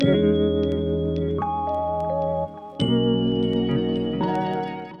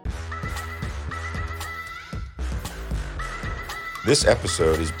This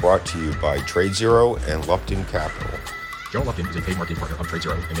episode is brought to you by TradeZero and Lupton Capital. Joe Lupton is a paid marketing partner of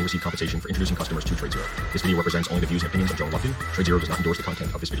TradeZero and may receive compensation for introducing customers to TradeZero. This video represents only the views and opinions of Joe Lupton. TradeZero does not endorse the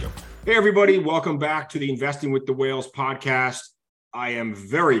content of this video. Hey, everybody. Welcome back to the Investing with the Whales podcast. I am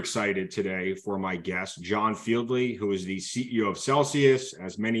very excited today for my guest, John Fieldly, who is the CEO of Celsius.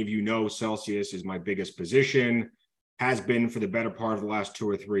 As many of you know, Celsius is my biggest position, has been for the better part of the last 2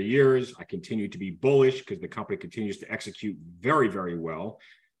 or 3 years. I continue to be bullish because the company continues to execute very, very well.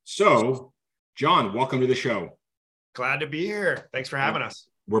 So, John, welcome to the show. Glad to be here. Thanks for having us.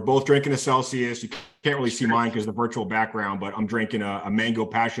 We're both drinking a Celsius. You can't really see mine because of the virtual background, but I'm drinking a mango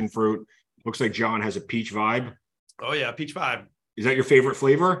passion fruit. Looks like John has a peach vibe. Oh, yeah, peach vibe. Is that your favorite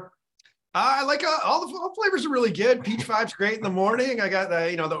flavor? I like all the flavors are really good. Peach vibe's great in the morning. I got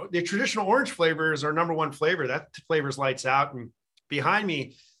the traditional orange flavor is our number one flavor. That flavor's lights out. And behind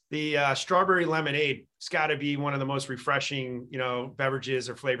me, the strawberry lemonade. It's got to be one of the most refreshing, beverages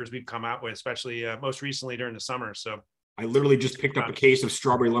or flavors we've come out with, especially most recently during the summer. So I literally just picked up a case of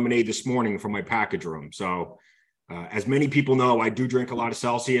strawberry lemonade this morning from my package room. So as many people know, I do drink a lot of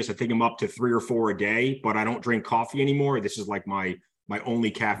Celsius. I think I'm up to 3 or 4 a day, but I don't drink coffee anymore. This is like my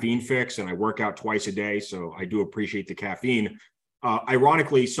only caffeine fix, and I work out twice a day. So I do appreciate the caffeine.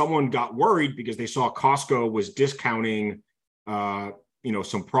 Ironically, someone got worried because they saw Costco was discounting,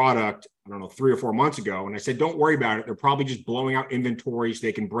 some product, 3 or 4 months ago. And I said, don't worry about it. They're probably just blowing out inventory so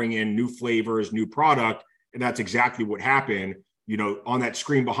they can bring in new flavors, new product. And that's exactly what happened. On that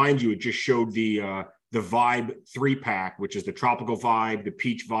screen behind you, it just showed the Vibe 3-pack, which is the tropical vibe, the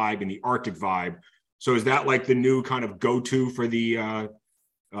peach vibe, and the Arctic vibe. So is that like the new kind of go-to for the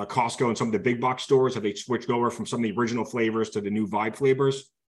Costco and some of the big box stores? Have they switched over from some of the original flavors to the new vibe flavors?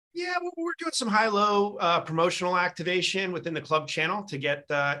 Yeah, we're doing some high-low promotional activation within the club channel to get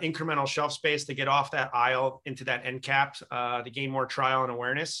incremental shelf space to get off that aisle into that end cap to gain more trial and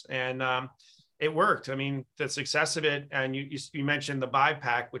awareness. And it worked. I mean, the success of it, and you mentioned the Vibe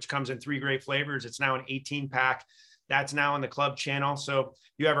pack, which comes in 3 great flavors. It's now an 18-pack. That's now in the club channel. So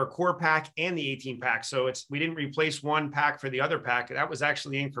you have our core pack and the 18-pack. So we didn't replace one pack for the other pack. That was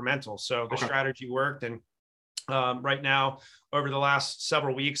actually incremental. So the strategy worked. And right now, over the last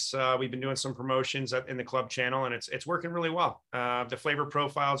several weeks, we've been doing some promotions in the club channel, and it's working really well. The flavor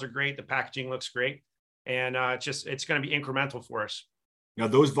profiles are great. The packaging looks great. And it's going to be incremental for us. Now,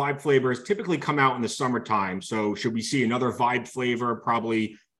 those Vibe flavors typically come out in the summertime. So should we see another Vibe flavor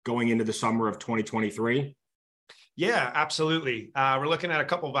probably going into the summer of 2023? Yeah, absolutely. We're looking at a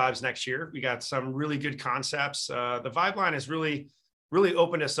couple of vibes next year. We got some really good concepts. The Vibe line has really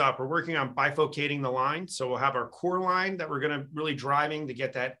opened us up. We're working on bifurcating the line. So we'll have our core line that we're going to really driving to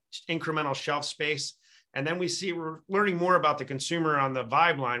get that incremental shelf space. And then we're learning more about the consumer on the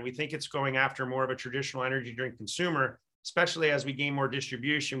Vibe line. We think it's going after more of a traditional energy drink consumer, especially as we gain more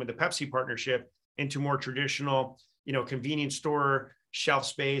distribution with the Pepsi partnership into more traditional, convenience store shelf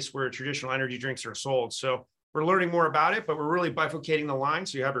space where traditional energy drinks are sold. So we're learning more about it, but we're really bifurcating the line.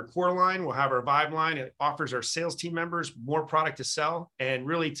 So you have our core line, we'll have our Vibe line. It offers our sales team members more product to sell and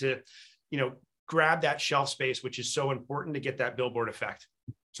really to, grab that shelf space, which is so important to get that billboard effect.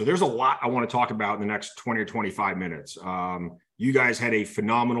 So there's a lot I want to talk about in the next 20 or 25 minutes. You guys had a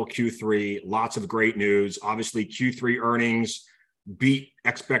phenomenal Q3, lots of great news. Obviously, Q3 earnings beat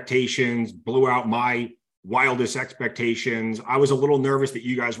expectations, blew out my wildest expectations. I was a little nervous that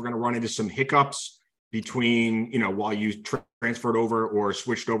you guys were going to run into some hiccups between, while you transferred over or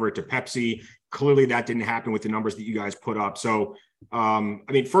switched over to Pepsi. Clearly that didn't happen with the numbers that you guys put up. So,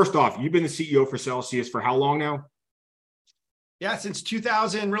 first off, you've been the CEO for Celsius for how long now? Yeah, since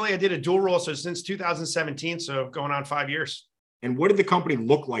 2000, really, I did a dual role. So since 2017, so going on 5 years. And what did the company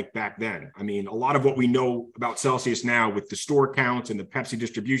look like back then? A lot of what we know about Celsius now with the store counts and the Pepsi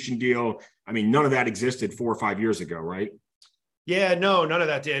distribution deal, none of that existed 4 or 5 years ago, right? Yeah, no, none of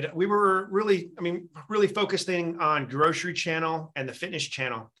that did. We were really focusing on grocery channel and the fitness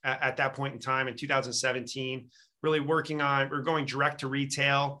channel at that point in time in 2017, really we're going direct to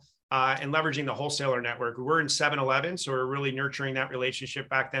retail and leveraging the wholesaler network. We were in 7-Eleven, so we're really nurturing that relationship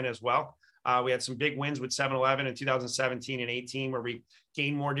back then as well. We had some big wins with 7-Eleven in 2017 and 18, where we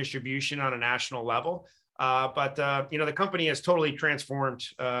gained more distribution on a national level. But the company has totally transformed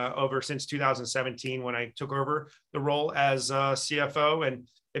over since 2017 when I took over the role as CFO. And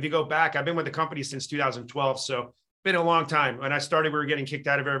if you go back, I've been with the company since 2012. So been a long time. When I started, we were getting kicked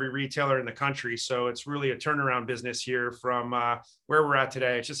out of every retailer in the country. So it's really a turnaround business here from where we're at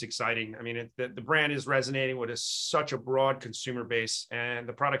today. It's just exciting. The brand is resonating with such a broad consumer base, and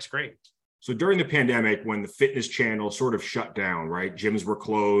the product's great. So during the pandemic, when the fitness channel sort of shut down, right, gyms were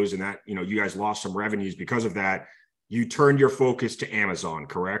closed and that, you guys lost some revenues because of that, you turned your focus to Amazon,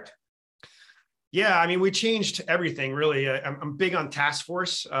 correct? Yeah, I mean, we changed everything really. I'm big on task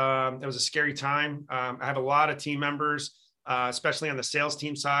force. It was a scary time. I have a lot of team members, especially on the sales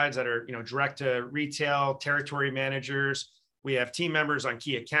team sides that are, direct to retail, territory managers. We have team members on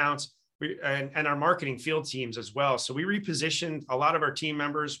key accounts and our marketing field teams as well. So we repositioned a lot of our team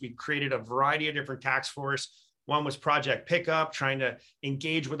members. We created a variety of different task force. One was Project Pickup, trying to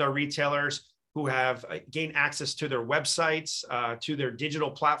engage with our retailers who have gained access to their websites, to their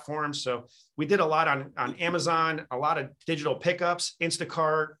digital platforms. So we did a lot on Amazon, a lot of digital pickups,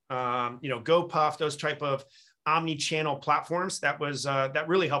 Instacart, GoPuff, those type of omni-channel platforms. That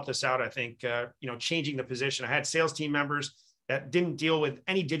really helped us out, I think, changing the position. I had sales team members that didn't deal with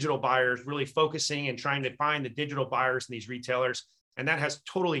any digital buyers, really focusing and trying to find the digital buyers in these retailers. And that has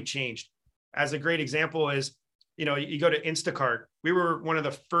totally changed. As a great example is, you go to Instacart. We were one of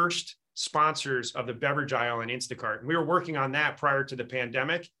the first sponsors of the beverage aisle on Instacart. And we were working on that prior to the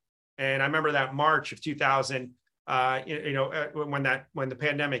pandemic. And I remember that March of 2000, when the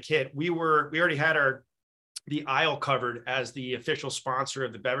pandemic hit, we already had the aisle covered as the official sponsor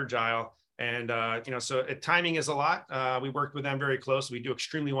of the beverage aisle. And, so timing is a lot. We worked with them very closely. We do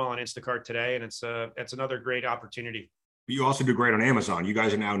extremely well on Instacart today. And it's another great opportunity. But you also do great on Amazon. You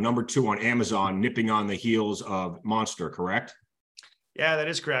guys are now number 2 on Amazon, nipping on the heels of Monster, correct? Yeah, that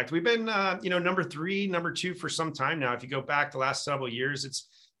is correct. We've been, number 3, number 2 for some time now. If you go back the last several years,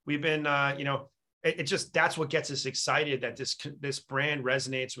 we've been, that's what gets us excited that this brand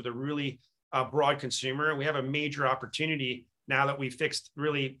resonates with a really broad consumer. And we have a major opportunity now that we've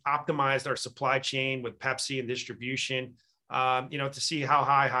really optimized our supply chain with Pepsi and distribution, to see how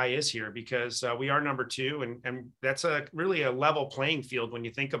high is here, because we are number 2. And that's really a level playing field when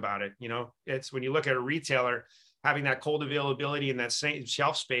you think about it. It's when you look at a retailer having that cold availability and that same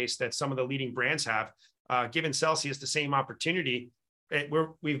shelf space that some of the leading brands have, given Celsius the same opportunity,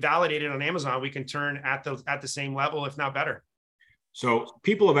 we validated on Amazon, we can turn at the same level, if not better. So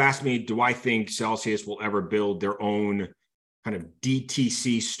people have asked me, do I think Celsius will ever build their own kind of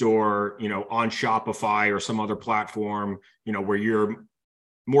DTC store, on Shopify or some other platform, where you're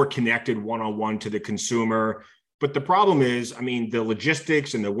more connected one-on-one to the consumer? But the problem is, the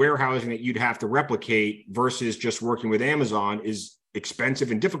logistics and the warehousing that you'd have to replicate versus just working with Amazon is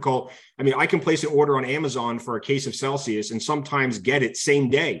expensive and difficult. I can place an order on Amazon for a case of Celsius and sometimes get it same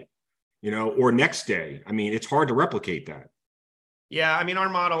day, or next day. It's hard to replicate that. Yeah, our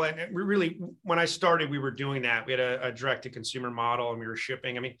model, and we really, when I started, we were doing that. We had a direct-to-consumer model, and we were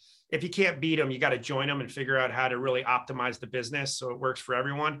shipping. If you can't beat them, you got to join them and figure out how to really optimize the business so it works for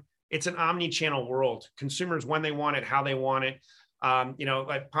everyone. It's an omni-channel world. Consumers, when they want it, how they want it.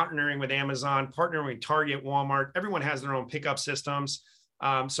 Like partnering with Amazon, partnering with Target, Walmart, everyone has their own pickup systems.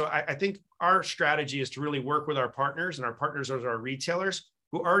 So I think our strategy is to really work with our partners, and our partners are our retailers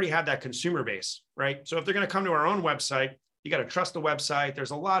who already have that consumer base, right? So if they're going to come to our own website, you got to trust the website. There's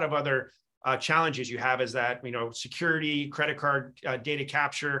a lot of other challenges you have, is that, security, credit card data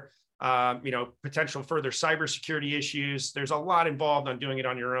capture, potential further cybersecurity issues. There's a lot involved on doing it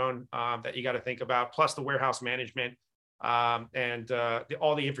on your own that you got to think about, plus the warehouse management and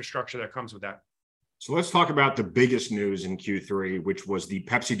all the infrastructure that comes with that. So let's talk about the biggest news in Q3, which was the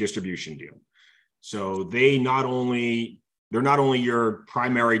Pepsi distribution deal. So they're not only your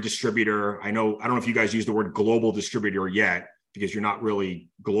primary distributor. I don't know if you guys use the word global distributor yet, because you're not really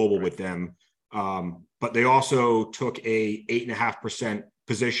global with them. But they also took a 8.5%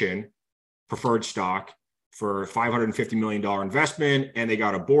 position, preferred stock, for $550 million investment, and they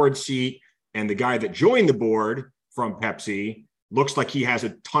got a board seat. And the guy that joined the board from Pepsi looks like he has a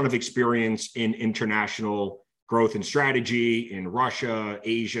ton of experience in international growth and strategy in Russia,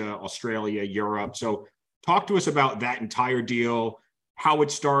 Asia, Australia, Europe. So talk to us about that entire deal, how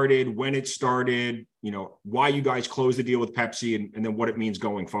it started, when it started, why you guys closed the deal with Pepsi, and then what it means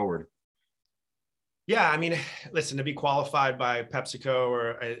going forward. Yeah, listen, to be qualified by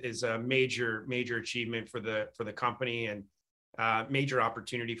PepsiCo is a major achievement for the company, and major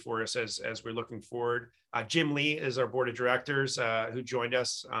opportunity for us as we're looking forward. Jim Lee is our board of directors who joined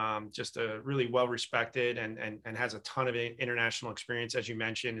us, just a really well-respected and has a ton of international experience, as you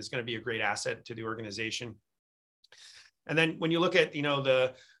mentioned, is going to be a great asset to the organization. And then when you look at,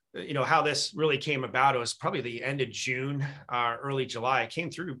 how this really came about, it was probably the end of June, early July. It came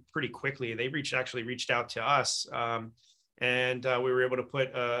through pretty quickly. They actually reached out to us, and we were able to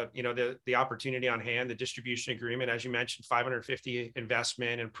put, the opportunity on hand, the distribution agreement, as you mentioned, 550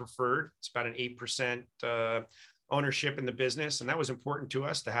 investment and preferred. It's about an 8% ownership in the business, and that was important to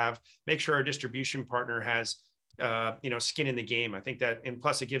us to make sure our distribution partner has skin in the game. I think that, and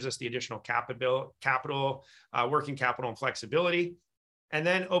plus it gives us the additional capital, working capital and flexibility, and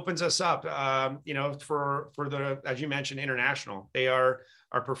then opens us up, for the, as you mentioned, international. They are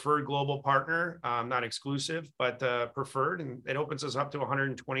our preferred global partner, not exclusive, but preferred, and it opens us up to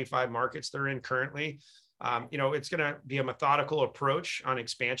 125 markets they're in currently. It's going to be a methodical approach on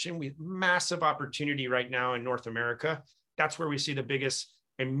expansion. We have massive opportunity right now in North America. That's where we see the biggest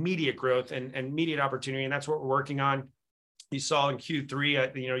immediate growth and immediate opportunity. And that's what we're working on. You saw in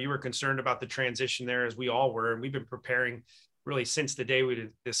Q3, you were concerned about the transition there, as we all were. And we've been preparing really since the day we were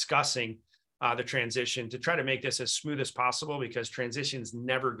discussing the transition to try to make this as smooth as possible, because transitions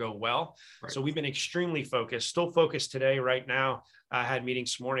never go well. Right. So we've been extremely focused, still focused today, right now. I had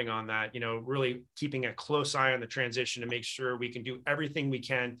meetings this morning on that, really keeping a close eye on the transition to make sure we can do everything we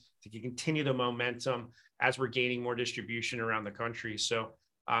can to continue the momentum as we're gaining more distribution around the country. So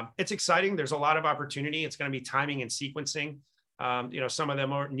it's exciting. There's a lot of opportunity. It's going to be timing and sequencing. Some of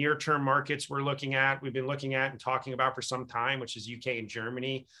them are near-term markets we've been looking at and talking about for some time, which is UK and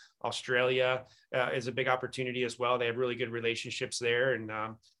Germany. Australia is a big opportunity as well. They have really good relationships there. And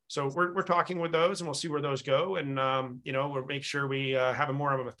so we're talking with those, and we'll see where those go. And, we'll make sure we have a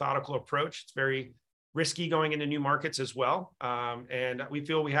more of a methodical approach. It's very risky going into new markets as well. And we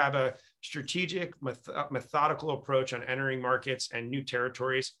feel we have a strategic, methodical approach on entering markets and new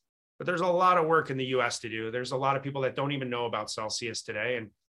territories. But there's a lot of work in the US to do. There's a lot of people that don't even know about Celsius today,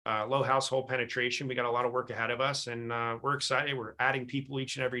 and low household penetration. We got a lot of work ahead of us, and we're excited. We're adding people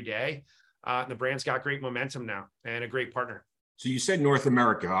each and every day. The brand's got great momentum now and a great partner. So you said North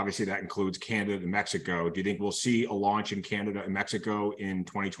America, obviously that includes Canada and Mexico. Do you think we'll see a launch in Canada and Mexico in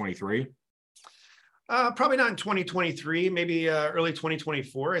 2023? Probably not in 2023, maybe early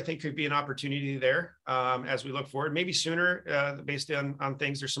 2024. I think could be an opportunity there as we look forward. Maybe sooner, based on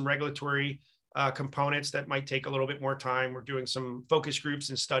things. There's some regulatory components that might take a little bit more time. We're doing some focus groups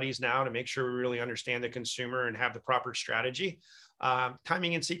and studies now to make sure we really understand the consumer and have the proper strategy,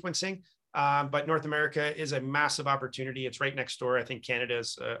 timing and sequencing. But North America is a massive opportunity. It's right next door. I think Canada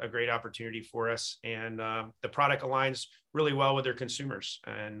is a great opportunity for us. And the product aligns really well with their consumers,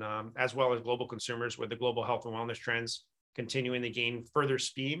 and as well as global consumers, with the global health and wellness trends continuing to gain further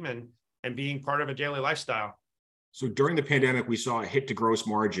steam and being part of a daily lifestyle. So during the pandemic, we saw a hit to gross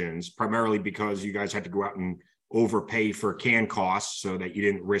margins, primarily because you guys had to go out and overpay for can costs so that you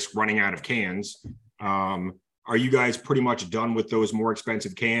didn't risk running out of cans. Are you guys pretty much done with those more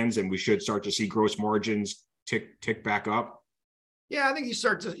expensive cans, and we should start to see gross margins tick back up? Yeah, I think you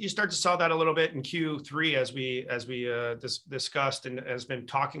start to saw that a little bit in Q3 as we discussed and has been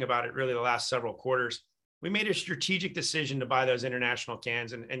talking about it really the last several quarters. We made a strategic decision to buy those international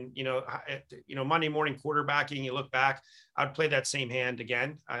cans, and Monday morning quarterbacking. You look back, I'd play that same hand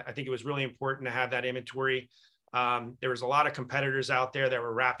again. I think it was really important to have that inventory. There was a lot of competitors out there that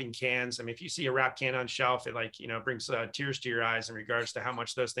were wrapping cans. I mean, if you see a wrap can on shelf, it brings tears to your eyes in regards to how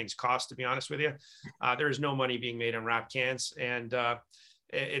much those things cost, to be honest with you. There is no money being made on wrap cans. And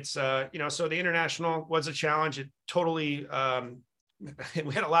so the international was a challenge. It totally,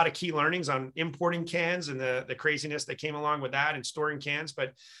 we had a lot of key learnings on importing cans and the craziness that came along with that and storing cans,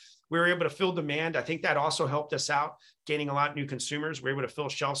 but we were able to fill demand. I think that also helped us out, gaining a lot of new consumers. We were able to fill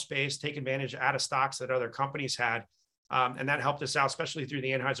shelf space, take advantage of out of stocks that other companies had. And that helped us out, especially through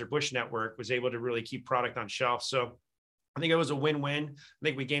the Anheuser-Busch network, was able to really keep product on shelf. So I think it was a win-win. I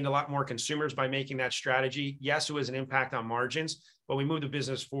think we gained a lot more consumers by making that strategy. Yes, it was an impact on margins, but we moved the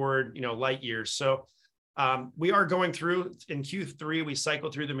business forward, light years. So we are going through in Q3, we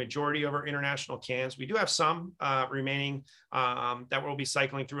cycled through the majority of our international cans. We do have some remaining that we'll be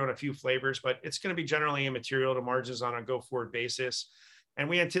cycling through on a few flavors, but it's going to be generally immaterial to margins on a go-forward basis. And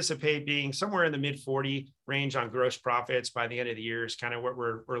we anticipate being somewhere in the mid-40 range on gross profits by the end of the year is kind of what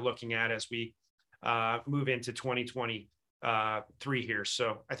we're looking at as we move into 2023 here.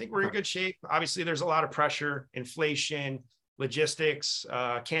 So I think we're in good shape. Obviously, there's a lot of pressure, inflation, logistics,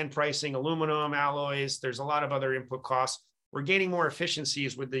 can pricing, aluminum, alloys. There's a lot of other input costs. We're gaining more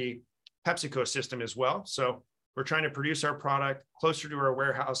efficiencies with the PepsiCo system as well. So we're trying to produce our product closer to our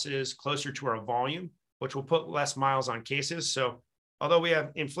warehouses, closer to our volume, which will put less miles on cases. So although we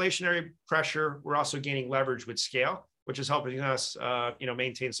have inflationary pressure, we're also gaining leverage with scale, which is helping us,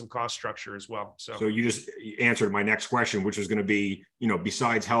 maintain some cost structure as well. So you just answered my next question, which was going to be,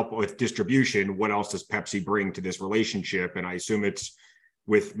 besides help with distribution, what else does Pepsi bring to this relationship? And I assume it's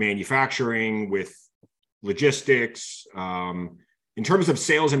with manufacturing, with logistics, in terms of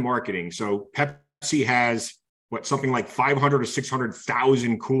sales and marketing. So Pepsi has something like 500 to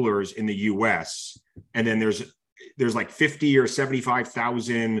 600,000 coolers in the US. And then there's like 50 or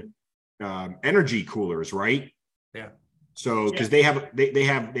 75,000 energy coolers, right? Yeah. So, because they have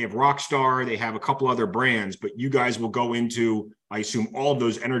Rockstar, they have a couple other brands, but you guys will go into, I assume, all of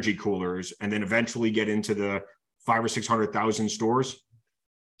those energy coolers, and then eventually get into the 500,000 or 600,000 stores.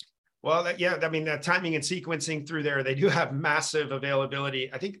 Well, I mean, that timing and sequencing through there, they do have massive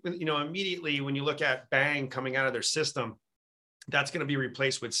availability. I think, immediately when you look at Bang coming out of their system, that's going to be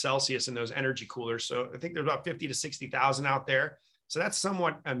replaced with Celsius and those energy coolers. So I think there's about 50 to 60,000 out there. So that's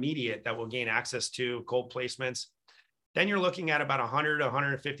somewhat immediate that will gain access to cold placements. Then you're looking at about 100 to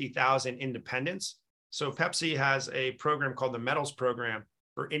 150,000 independents. So Pepsi has a program called the Metals Program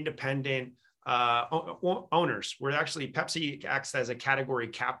for independent owners, where actually Pepsi acts as a category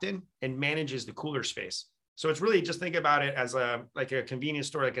captain and manages the cooler space. So it's really, just think about it as like a convenience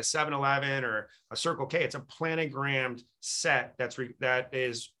store, like a 7-Eleven or a Circle K. It's a planogrammed set that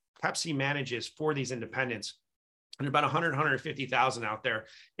is Pepsi manages for these independents, and about 100, 150,000 out there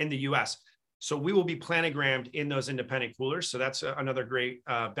in the US. So we will be planogrammed in those independent coolers. So that's another great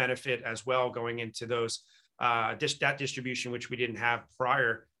benefit as well, going into those that distribution, which we didn't have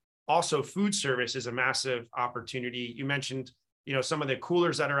prior. Also, food service is a massive opportunity. You mentioned, some of the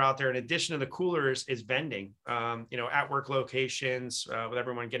coolers that are out there. In addition to the coolers is vending, at work locations, with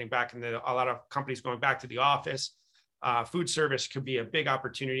everyone getting back a lot of companies going back to the office. Food service could be a big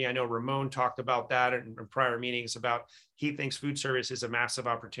opportunity. I know Ramon talked about that in prior meetings about he thinks food service is a massive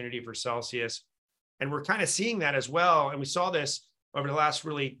opportunity for Celsius. And we're kind of seeing that as well. And we saw this over the last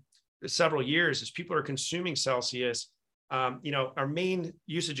really several years as people are consuming Celsius. Our main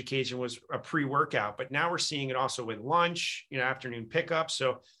usage occasion was a pre-workout, but now we're seeing it also with lunch, afternoon pickup.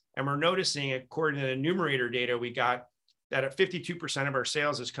 And we're noticing, according to the numerator data we got, that at 52% of our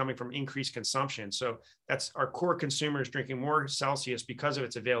sales is coming from increased consumption. So that's our core consumers drinking more Celsius because of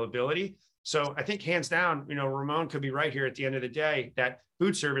its availability. So I think hands down, Ramon could be right here at the end of the day, that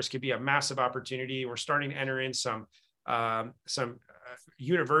food service could be a massive opportunity. We're starting to enter in some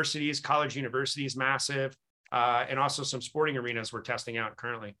universities, college universities, massive, and also some sporting arenas we're testing out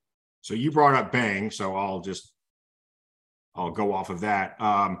currently. So you brought up Bang, so I'll go off of that.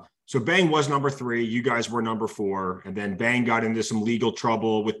 So Bang was number 3. You guys were number 4. And then Bang got into some legal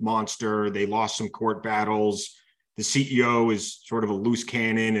trouble with Monster. They lost some court battles. The CEO is sort of a loose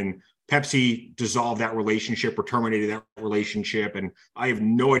cannon, and Pepsi dissolved that relationship or terminated that relationship. And I have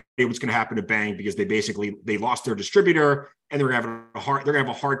no idea what's going to happen to Bang, because they lost their distributor, and they're going to have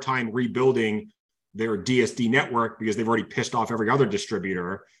a hard time rebuilding their DSD network because they've already pissed off every other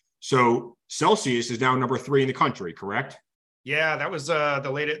distributor. So Celsius is now number 3 in the country, correct? Yeah, that was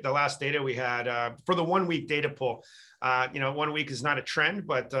the last data we had for the 1 week data pull. 1 week is not a trend,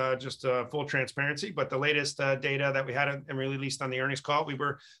 but just full transparency. But the latest data that we had and released on the earnings call, we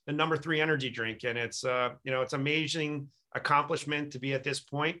were the number 3 energy drink, and it's it's amazing accomplishment to be at this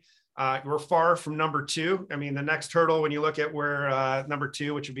point. We're far from number 2. I mean, the next hurdle, when you look at where number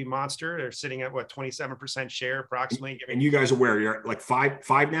 2, which would be Monster, they're sitting at 27% share approximately. And you guys are where? You're like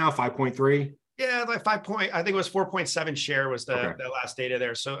five now, 5.3. Yeah, like I think it was 4.7 share was the last data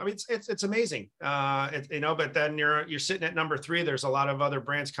there. So I mean, it's amazing, But then you're sitting at number 3. There's a lot of other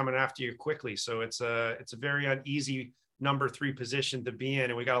brands coming after you quickly, so it's a very uneasy number 3 position to be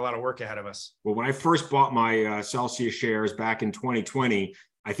in, and we got a lot of work ahead of us. Well, when I first bought my Celsius shares back in 2020,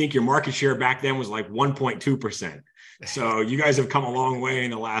 I think your market share back then was like 1.2%. So you guys have come a long way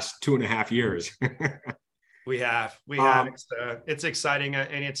in the last 2.5 years. We have. It's exciting,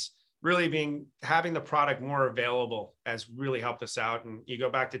 and it's really having the product more available has really helped us out. And you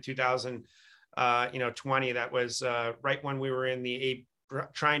go back to 2020, that was right when we were in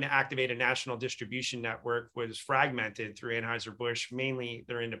trying to activate a national distribution network, was fragmented through Anheuser-Busch, mainly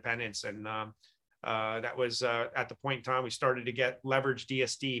their independents. And that was at the point in time we started to get leverage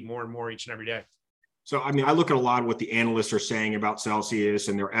DSD more and more each and every day. So, I mean, I look at a lot of what the analysts are saying about Celsius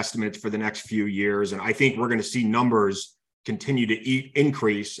and their estimates for the next few years. And I think we're going to see numbers continue to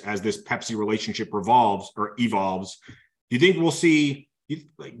increase as this Pepsi relationship evolves. Do you think we'll see,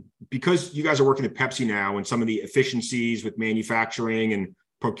 because you guys are working at Pepsi now and some of the efficiencies with manufacturing and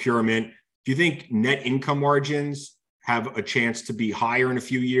procurement, do you think net income margins have a chance to be higher in a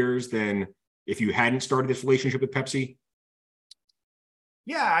few years than if you hadn't started this relationship with Pepsi?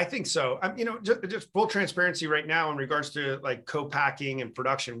 Yeah, I think so. Just full transparency right now in regards to like co-packing and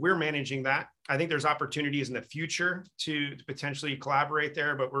production, we're managing that. I think there's opportunities in the future to potentially collaborate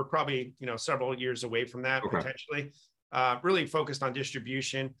there, but we're probably, several years away from that potentially. Really focused on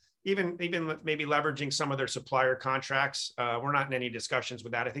distribution, even maybe leveraging some of their supplier contracts. We're not in any discussions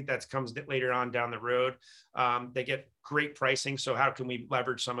with that. I think that comes later on down the road. They get great pricing. So how can we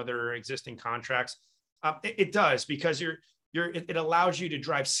leverage some of their existing contracts? It does, because it allows you to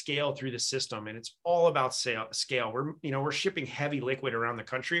drive scale through the system, and it's all about scale. We're shipping heavy liquid around the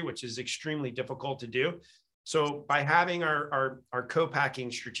country, which is extremely difficult to do. So by having our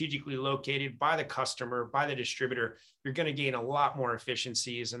co-packing strategically located by the customer, by the distributor, you're going to gain a lot more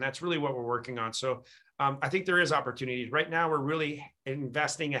efficiencies. And that's really what we're working on. So I think there is opportunities. Right now, we're really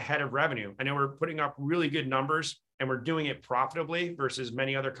investing ahead of revenue. I know we're putting up really good numbers and we're doing it profitably versus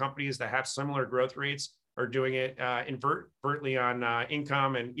many other companies that have similar growth rates are doing it invertly on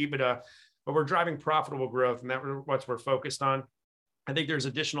income and EBITDA, but we're driving profitable growth, and that's what we're focused on. I think there's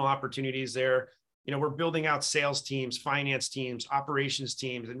additional opportunities there. We're building out sales teams, finance teams, operations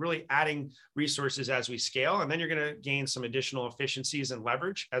teams, and really adding resources as we scale. And then you're going to gain some additional efficiencies and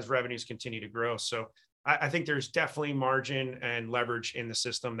leverage as revenues continue to grow. So I think there's definitely margin and leverage in the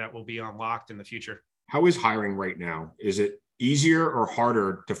system that will be unlocked in the future. How is hiring right now? Is it easier or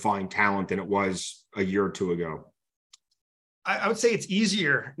harder to find talent than it was a year or two ago? I would say it's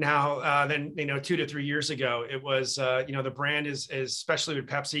easier now than 2 to 3 years ago. It was the brand is especially with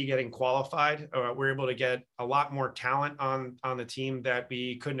Pepsi getting qualified. We're able to get a lot more talent on the team that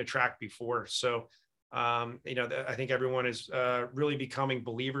we couldn't attract before. So I think everyone is really becoming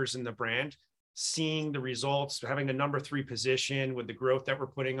believers in the brand, seeing the results, having the number 3 position with the growth that we're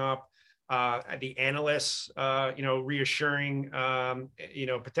putting up. The analysts, reassuring,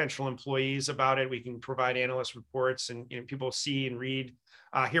 potential employees about it. We can provide analyst reports, and people see and read,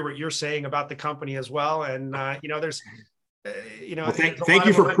 hear what you're saying about the company as well. And there's, well, thank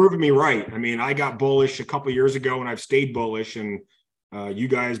you for proving me right. I mean, I got bullish a couple of years ago, and I've stayed bullish. And you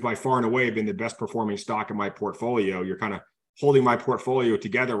guys, by far and away, have been the best performing stock in my portfolio. You're kind of holding my portfolio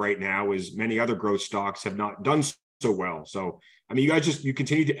together right now, as many other growth stocks have not done so well. So, I mean, you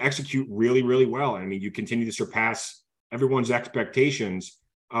continue to execute really, really well. I mean, you continue to surpass everyone's expectations.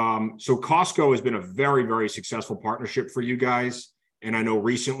 So Costco has been a very, very successful partnership for you guys. And I know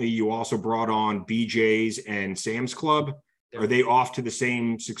recently you also brought on BJ's and Sam's Club. Are they off to the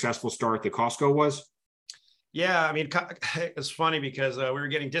same successful start that Costco was? Yeah, I mean, it's funny because we were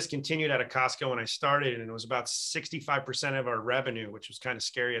getting discontinued out of Costco when I started, and it was about 65% of our revenue, which was kind of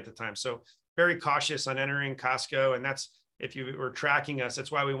scary at the time. So very cautious on entering Costco. And that's, if you were tracking us,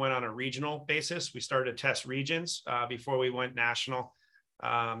 that's why we went on a regional basis. We started to test regions before we went national.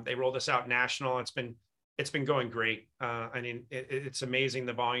 They rolled us out national. It's been going great. I mean, it's amazing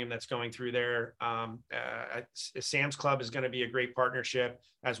the volume that's going through there. Sam's Club is going to be a great partnership,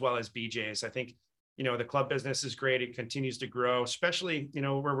 as well as BJ's. I think, the club business is great. It continues to grow, especially,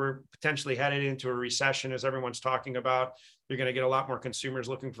 where we're potentially headed into a recession, as everyone's talking about. You're going to get a lot more consumers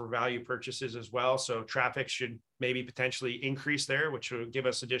looking for value purchases as well. So traffic should maybe potentially increase there, which will give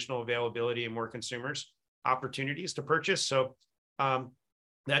us additional availability and more consumers opportunities to purchase. So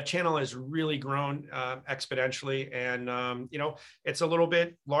that channel has really grown exponentially. And, it's a little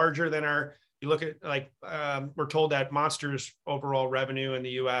bit larger than you look at, we're told that Monster's overall revenue in the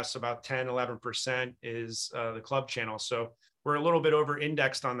US, about 10-11% is the club channel. So we're a little bit over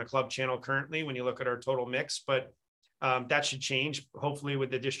indexed on the club channel currently when you look at our total mix, but that should change hopefully with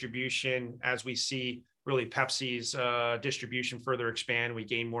the distribution. As we see really Pepsi's distribution further expand, we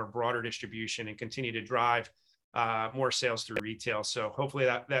gain more broader distribution and continue to drive more sales through retail. So hopefully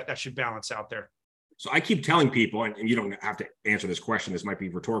that should balance out there. So I keep telling people, and you don't have to answer this question, this might be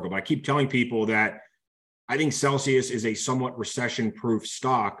rhetorical, but I keep telling people that I think Celsius is a somewhat recession-proof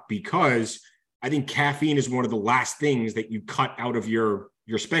stock, because I think caffeine is one of the last things that you cut out of your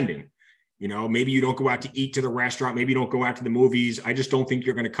spending. Maybe you don't go out to eat to the restaurant, maybe you don't go out to the movies. I just don't think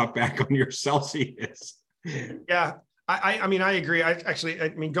you're going to cut back on your Celsius. Yeah. I mean, I agree.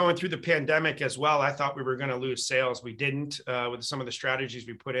 I mean, going through the pandemic as well, I thought we were going to lose sales. We didn't with some of the strategies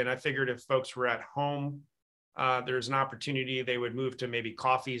we put in. I figured if folks were at home, there's an opportunity they would move to maybe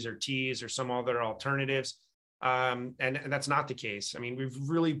coffees or teas or some other alternatives. And that's not the case. I mean, we've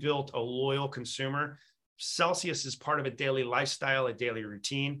really built a loyal consumer. Celsius is part of a daily lifestyle, a daily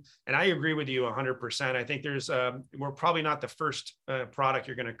routine. And I agree with you 100%. I think we're probably not the first product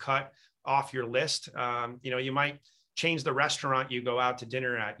you're going to cut off your list. You might change the restaurant you go out to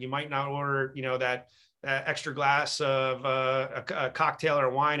dinner at. You might not order, that extra glass of a cocktail or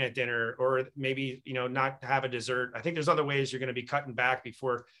wine at dinner, or maybe, not have a dessert. I think there's other ways you're going to be cutting back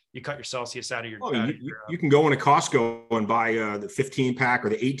before you cut your Celsius out of your. You can go into Costco and buy the 15 pack or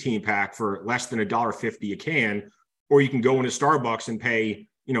the 18 pack for less than $1.50 a can, or you can go into Starbucks and pay,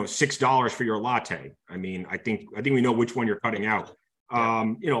 $6 for your latte. I mean, I think we know which one you're cutting out.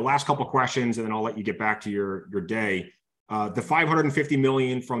 Last couple of questions, and then I'll let you get back to your day. The $550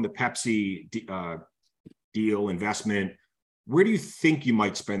 million from the Pepsi deal investment, where do you think you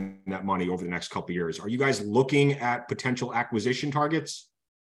might spend that money over the next couple of years? Are you guys looking at potential acquisition targets?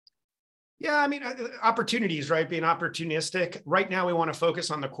 Yeah, I mean, opportunities, right? Being opportunistic. Right now, we want to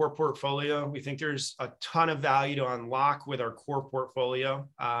focus on the core portfolio. We think there's a ton of value to unlock with our core portfolio.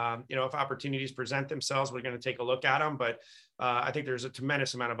 If opportunities present themselves, we're going to take a look at them. But I think there's a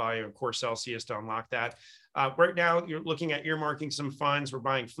tremendous amount of value in core Celsius to unlock that. Right now, you're looking at earmarking some funds. We're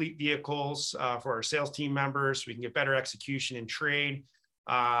buying fleet vehicles for our sales team members so we can get better execution in trade.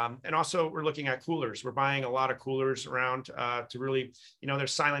 And also we're looking at coolers. We're buying a lot of coolers around to really,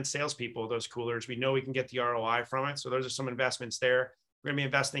 there's silent salespeople, those coolers. We know we can get the ROI from it. So those are some investments there. We're going to be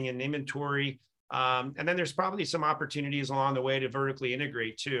investing in inventory. And then there's probably some opportunities along the way to vertically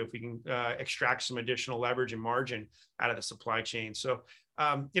integrate too, if we can extract some additional leverage and margin out of the supply chain. So,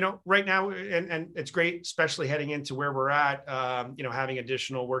 right now, and it's great, especially heading into where we're at, having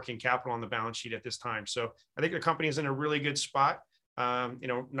additional working capital on the balance sheet at this time. So I think the company is in a really good spot.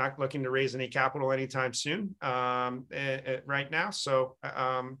 Not looking to raise any capital anytime soon right now. So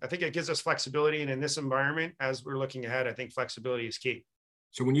I think it gives us flexibility. And in this environment, as we're looking ahead, I think flexibility is key.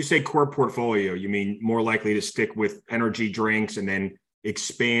 So when you say core portfolio, you mean more likely to stick with energy drinks and then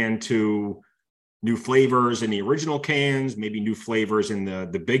expand to new flavors in the original cans, maybe new flavors in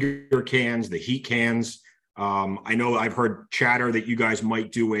the bigger cans, the heat cans. I know I've heard chatter that you guys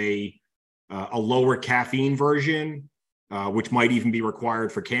might do a lower caffeine version, which might even be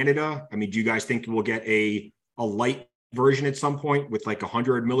required for Canada. I mean, do you guys think we'll get a light version at some point with like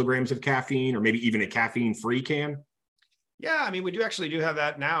 100 milligrams of caffeine, or maybe even a caffeine-free can? Yeah, I mean, we do have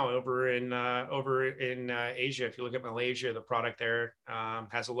that now over in Asia. If you look at Malaysia, the product there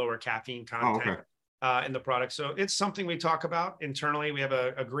has a lower caffeine content in the product. So it's something we talk about internally. We have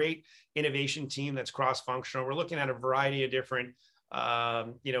a great innovation team that's cross-functional. We're looking at a variety of different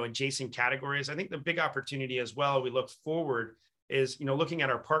adjacent categories. I think the big opportunity as well, we look forward is, looking at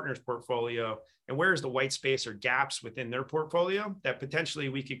our partners' portfolio and where is the white space or gaps within their portfolio that potentially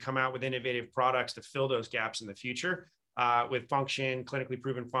we could come out with innovative products to fill those gaps in the future with function, clinically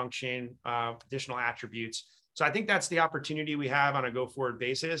proven function, additional attributes. So I think that's the opportunity we have on a go-forward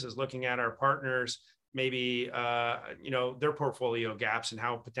basis, is looking at our partners, maybe, their portfolio gaps and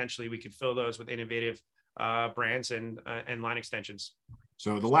how potentially we could fill those with innovative brands and line extensions.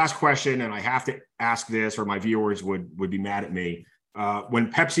 So the last question, and I have to ask this or my viewers would be mad at me.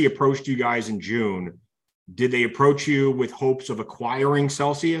 When Pepsi approached you guys in June, did they approach you with hopes of acquiring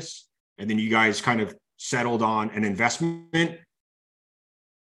Celsius? And then you guys kind of settled on an investment?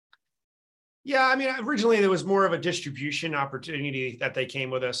 Yeah, I mean, originally there was more of a distribution opportunity that they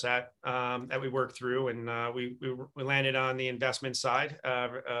came with us at that we worked through, and we landed on the investment side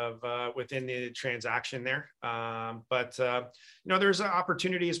of within the transaction there. But there's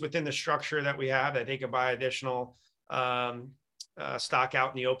opportunities within the structure that we have that they can buy additional stock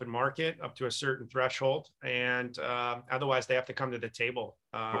out in the open market up to a certain threshold, and otherwise they have to come to the table.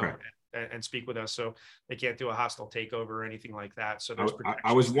 And speak with us. So they can't do a hostile takeover or anything like that. So there's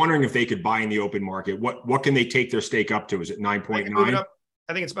I was wondering if they could buy in the open market. What can they take their stake up to? Is it 9.9?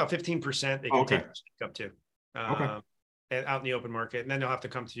 I think it's about 15% they can take their stake up to and out in the open market. And then they'll have to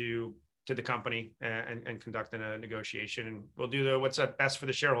come to the company and conduct a negotiation. And we'll do what's best for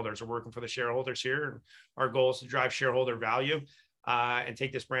the shareholders. We're working for the shareholders here. And our goal is to drive shareholder value and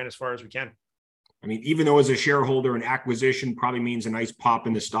take this brand as far as we can. I mean, even though as a shareholder, an acquisition probably means a nice pop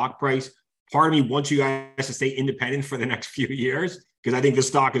in the stock price, part of me wants you guys to stay independent for the next few years, because I think the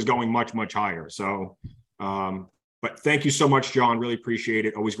stock is going much, much higher. So, but thank you so much, John. Really appreciate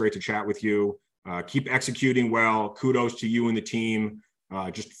it. Always great to chat with you. Keep executing well. Kudos to you and the team.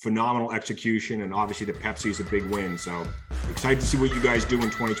 Just phenomenal execution. And obviously the Pepsi is a big win. So excited to see what you guys do in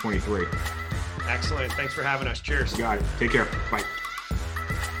 2023. Excellent. Thanks for having us. Cheers. You got it. Take care. Bye.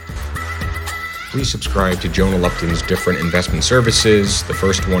 Please subscribe to Jonah Lupton's different investment services. The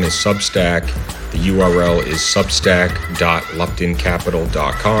first one is Substack. The URL is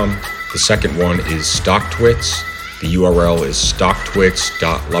substack.luptoncapital.com. The second one is StockTwits. The URL is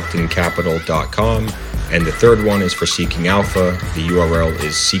stocktwits.luptoncapital.com. And the third one is for Seeking Alpha. The URL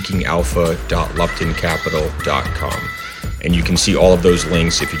is seekingalpha.luptoncapital.com. And you can see all of those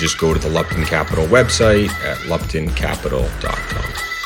links if you just go to the Lupton Capital website at luptoncapital.com.